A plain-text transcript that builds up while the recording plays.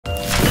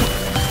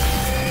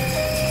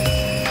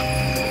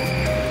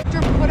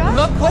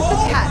Put the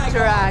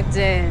cataract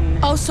in.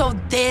 Oh, so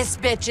this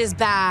bitch is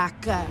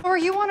back. Or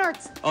you want our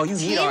Oh, you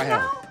need our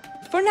help.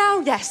 For now,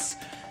 yes.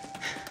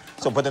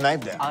 So put the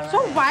knife down. So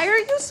why are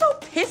you so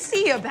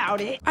pissy about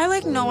it?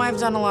 I know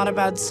I've done a lot of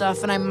bad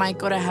stuff and I might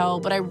go to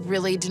hell, but I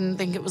really didn't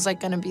think it was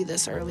gonna be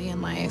this early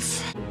in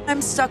life.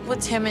 I'm stuck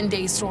with Tim and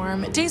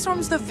Daystorm.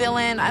 Daystorm's the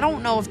villain. I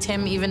don't know if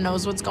Tim even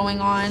knows what's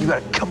going on. You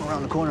gotta come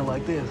around the corner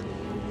like this.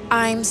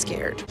 I'm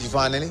scared. Did you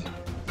find any?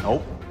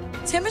 Nope.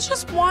 Tim is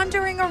just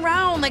wandering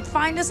around,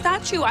 find a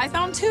statue. I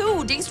found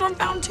 2. Daystorm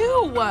found 2.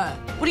 What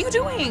are you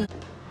doing?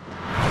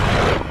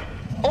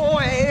 Oh,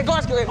 hey, go.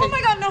 Oh my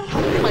God, no.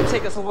 It might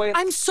take us away.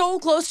 I'm so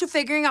close to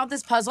figuring out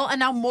this puzzle, and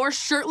now more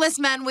shirtless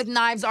men with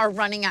knives are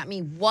running at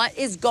me. What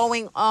is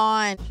going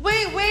on?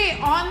 Wait,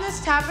 on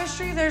this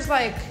tapestry, there's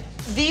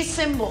these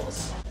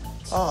symbols.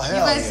 Oh, hell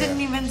You guys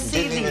didn't even see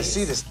Didn't even these.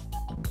 see this.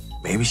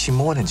 Maybe she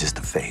more than just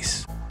a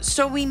face.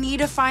 So we need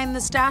to find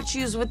the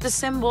statues with the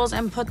symbols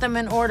and put them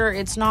in order.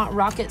 It's not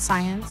rocket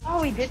science.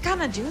 Oh, we did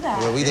kind of do that.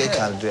 Well, we did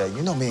kind of do that.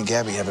 You know me and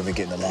Gabby haven't been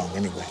getting along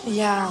anyway.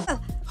 Yeah.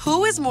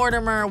 Who is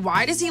Mortimer?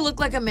 Why does he look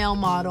like a male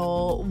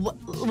model?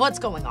 What's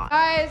going on?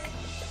 Guys,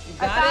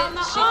 I found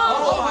the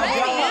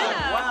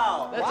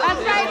Wow.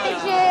 That's right,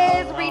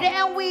 bitches. Rita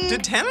and we.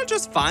 Did Tana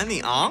just find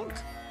the Ankh?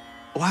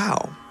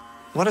 Wow.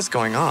 What is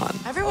going on?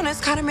 Everyone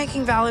is kind of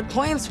making valid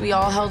points. We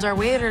all held our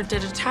weight or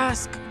did a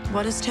task.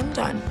 What has Tim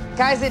done?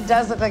 Guys, it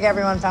does look like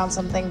everyone found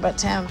something but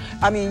Tim.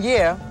 I mean,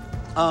 yeah.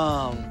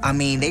 I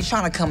mean, they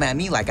trying to come at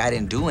me like I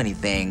didn't do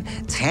anything.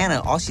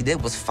 Tana, all she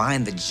did was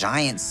find the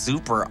giant,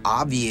 super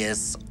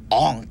obvious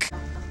Ankh.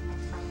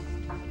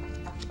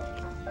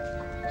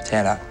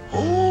 Tana.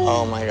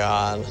 Oh my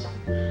God.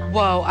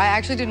 Whoa, I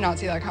actually did not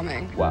see that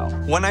coming. Wow.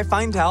 When I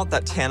find out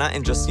that Tana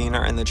and Justine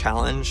are in the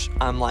challenge,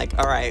 I'm like,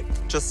 all right,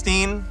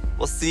 Justine,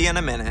 we'll see you in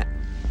a minute.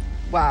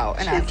 Wow,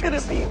 an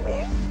actress. She's gonna beat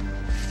me.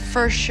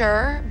 For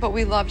sure, but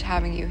we loved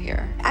having you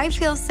here. I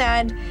feel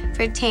sad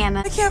for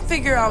Tana. I can't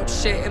figure out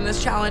shit in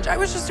this challenge. I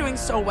was just doing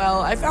so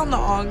well. I found the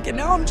Ankh, and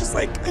now I'm just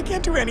I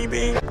can't do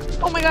anything.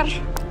 Oh my gosh,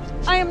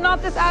 I am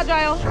not this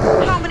agile.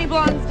 How many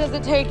blondes does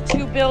it take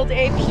to build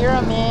a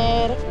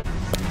pyramid?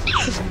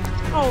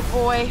 Oh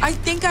boy. I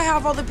think I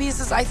have all the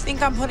pieces. I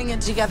think I'm putting it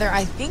together.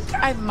 I think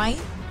I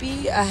might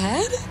be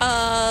ahead.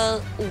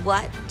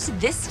 What?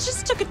 This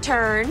just took a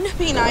turn.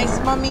 Be nice,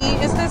 Mummy.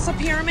 Is this a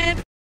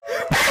pyramid?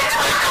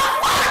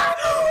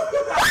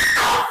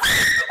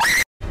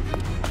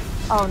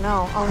 Oh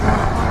no, oh no,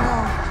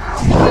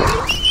 oh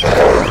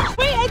no.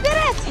 Wait, I did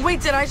it!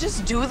 Wait, did I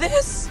just do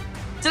this?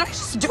 Did I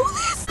just do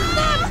this?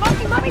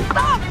 Stop, Mommy,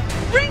 stop!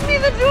 Bring me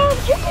the jewel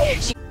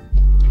key!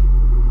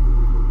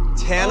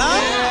 Tana?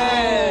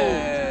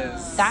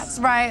 Yes. That's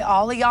right,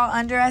 all of y'all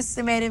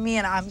underestimated me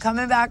and I'm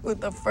coming back with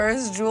the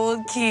first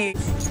jeweled key.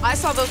 I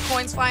saw those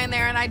coins fly in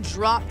there and I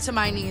dropped to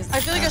my knees.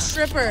 I feel like a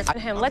stripper.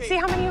 Let's see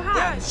how many you have.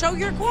 Yeah, show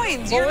your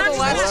coins. What You're were not the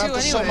last just two I have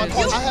to show my anyways?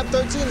 coins. I have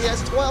 13. He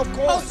has 12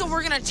 coins. Oh, so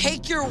we're gonna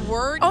take your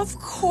word? Of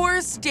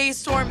course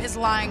Daystorm is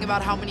lying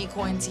about how many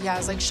coins he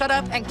has. Shut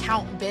up and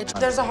count, bitch.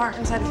 There's a heart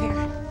inside of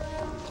here.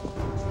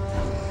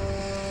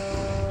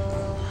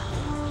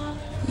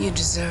 You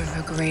deserve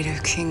a greater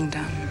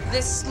kingdom.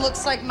 This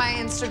looks like my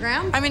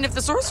Instagram. I mean, if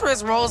the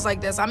sorceress rolls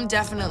like this, I'm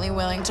definitely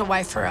willing to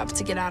wife her up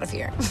to get out of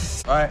here.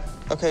 All right.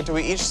 Okay, do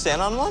we each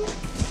stand on one?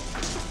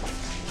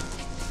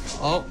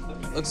 Oh,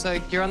 looks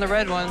like you're on the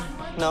red one.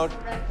 No.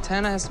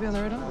 Tana has to be on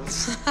the red one.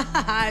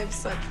 I'm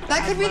such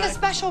That could be the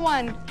special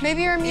one.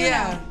 Maybe you're immune.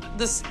 Yeah,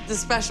 the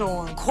special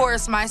one. Of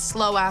course, my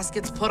slow ass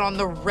gets put on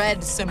the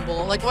red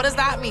symbol. What does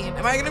that mean?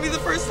 Am I gonna be the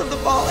first of the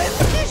fallen?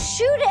 Just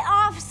shoot it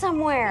off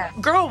somewhere.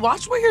 Girl,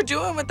 watch what you're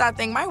doing with that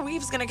thing. My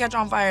weave's gonna catch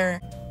on fire.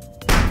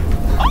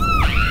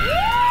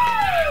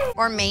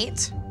 Or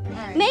mate.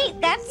 Mate,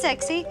 that's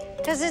sexy,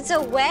 because it's a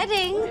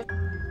wedding.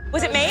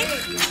 Was it Mate?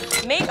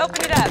 Mate,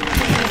 open it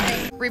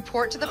up.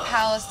 Report to the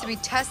palace to be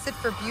tested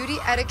for beauty,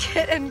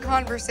 etiquette, and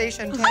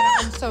conversation. Tana,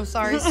 I'm so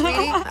sorry,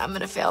 sweetie. I'm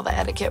gonna fail the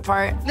etiquette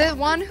part. The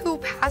one who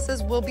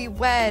passes will be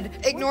wed.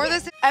 Ignore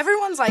this.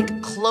 Everyone's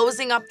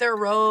closing up their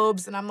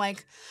robes, and I'm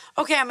like,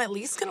 okay, I'm at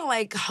least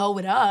gonna hoe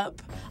it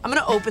up. I'm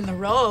gonna open the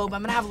robe.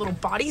 I'm gonna have a little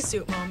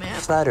bodysuit moment.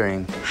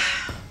 Flattering.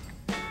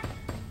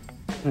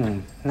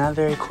 Not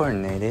very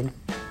coordinated.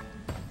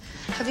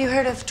 Have you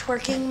heard of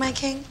twerking, my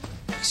king?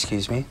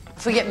 Excuse me?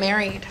 If we get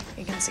married,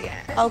 you can see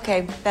it.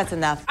 Okay, that's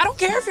enough. I don't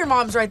care if your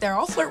mom's right there.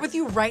 I'll flirt with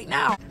you right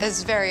now.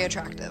 Is very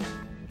attractive.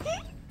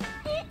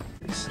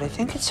 But I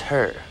think it's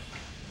her.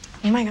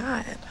 Oh my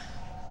God.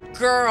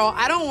 Girl,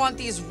 I don't want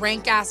these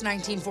rank-ass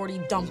 1940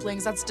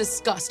 dumplings. That's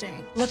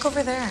disgusting. Look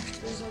over there.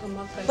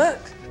 Look.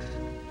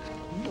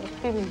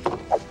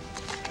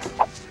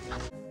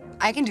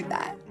 I can do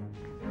that.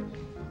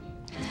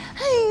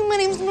 Hi, my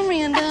name's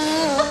Miranda.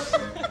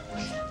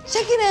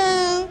 Check it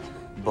out.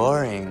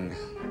 Boring.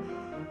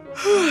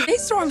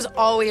 Daystorm's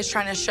always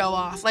trying to show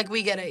off.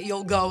 We get it.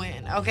 You'll go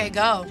in. Okay,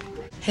 go.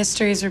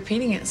 History's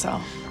repeating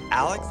itself.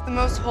 Alex? The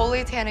most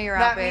holy Tana you're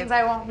That out, babe. means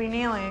I won't be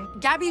kneeling.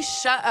 Gabby,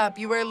 shut up.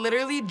 You are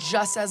literally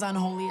just as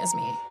unholy as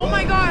me. Oh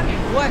my God.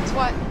 What?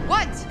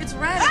 What? It's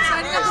red. It's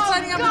lighting up. It's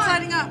lighting up. It's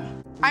lighting up.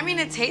 I mean,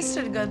 it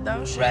tasted good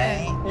though. Shit.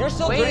 Right? You're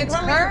still Wait, drinking.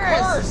 it's Remember, you're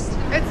cursed.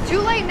 It's too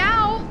late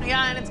now.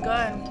 Yeah, and it's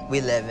good.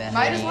 We live in.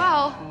 Might as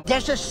well.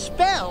 There's a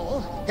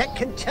spell that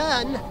can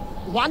turn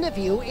one of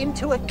you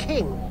into a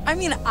king. I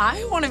mean,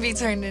 I want to be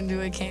turned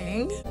into a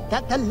king.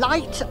 That the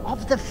light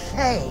of the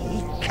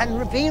Fae can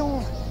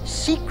reveal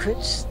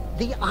secrets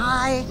the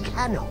eye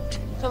cannot.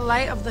 The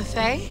light of the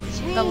Fae?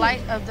 The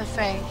light of the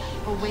Fae.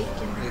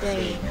 Awaken the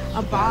day.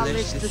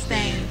 Abolish the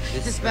stain.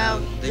 Dispel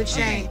the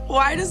chain.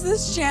 Why does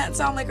this chant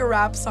sound like a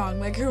rap song?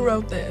 Like, who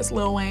wrote this?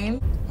 Lil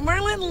Wayne?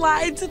 Merlin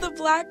lied to the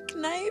Black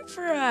Knight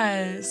for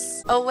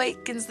us.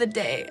 Awakens the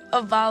day.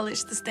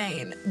 Abolish the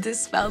stain.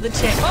 Dispel the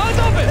chain. Oh,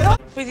 stop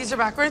it! Wait, these are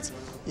backwards?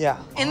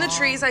 Yeah. In the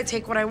trees, I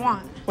take what I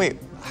want. Wait,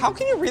 how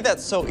can you read that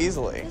so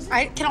easily?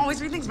 I can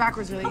always read things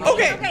backwards really easily.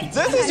 Okay,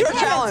 this is your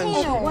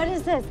challenge. What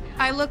is this?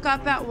 I look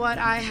up at what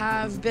I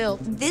have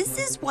built. This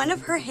is one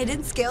of her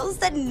hidden skills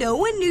that no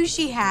one knew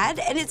she had,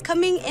 and it's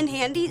coming in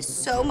handy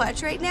so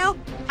much right now.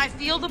 I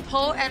feel the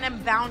pull and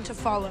am bound to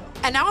follow.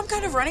 And now I'm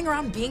kind of running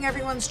around being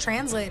everyone's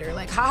translator.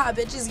 Like, haha,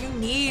 bitches, you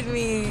need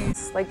me.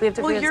 Like, we have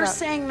to Well, figure you're this out.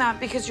 saying that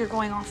because you're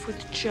going off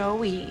with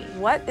Joey.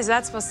 What is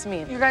that supposed to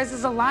mean? You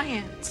guys'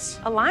 alliance.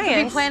 Alliance?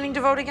 You've been planning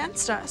to vote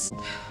against us.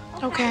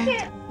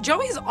 Okay.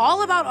 Joey's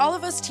all about all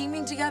of us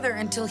teaming together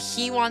until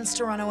he wants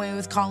to run away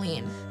with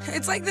Colleen.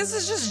 It's like this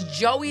is just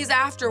Joey's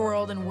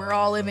afterworld and we're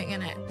all living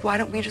in it. Why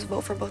don't we just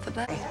vote for both of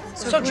them?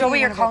 So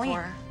Joey or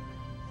Colleen?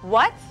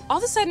 What? All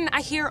of a sudden,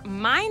 I hear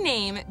my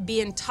name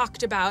being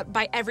talked about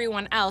by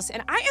everyone else,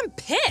 and I am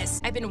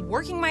pissed. I've been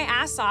working my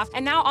ass off,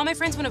 and now all my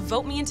friends want to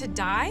vote me in to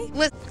die?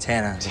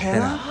 Tana.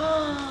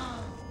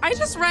 I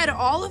just read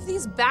all of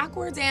these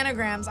backwards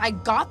anagrams. I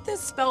got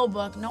this spell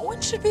book. No one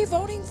should be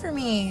voting for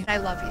me. I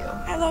love you.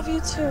 I love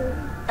you too.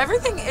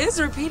 Everything is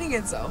repeating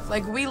itself.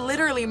 Like, we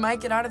literally might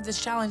get out of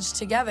this challenge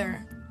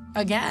together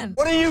again.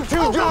 What are you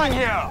two doing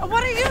here?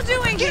 What are you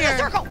doing here? Get in a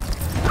circle.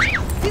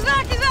 He's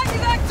back, he's back,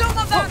 he's back. Don't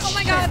love that. Oh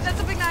my God,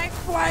 that's a big knife.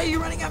 Why are you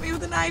running at me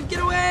with a knife?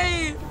 Get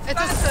away. It's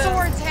a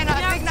sword, Tana.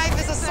 A big knife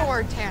is a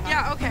sword, Tana.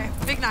 Yeah, okay.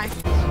 Big knife.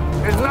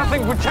 There's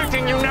nothing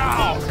protecting you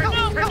now.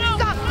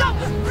 Stop.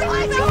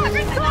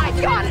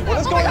 God. What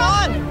is going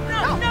on?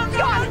 No.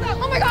 God.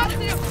 Oh my God. I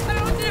don't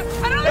know what to do.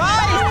 I don't know No.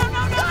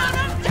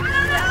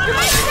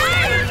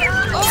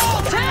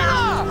 Oh,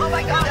 Tana! Oh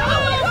my God.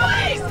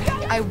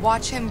 Oh, I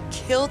watch him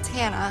kill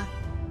Tana,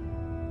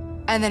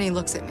 and then he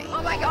looks at me.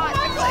 Oh my God. Oh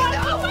my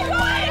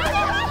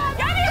God.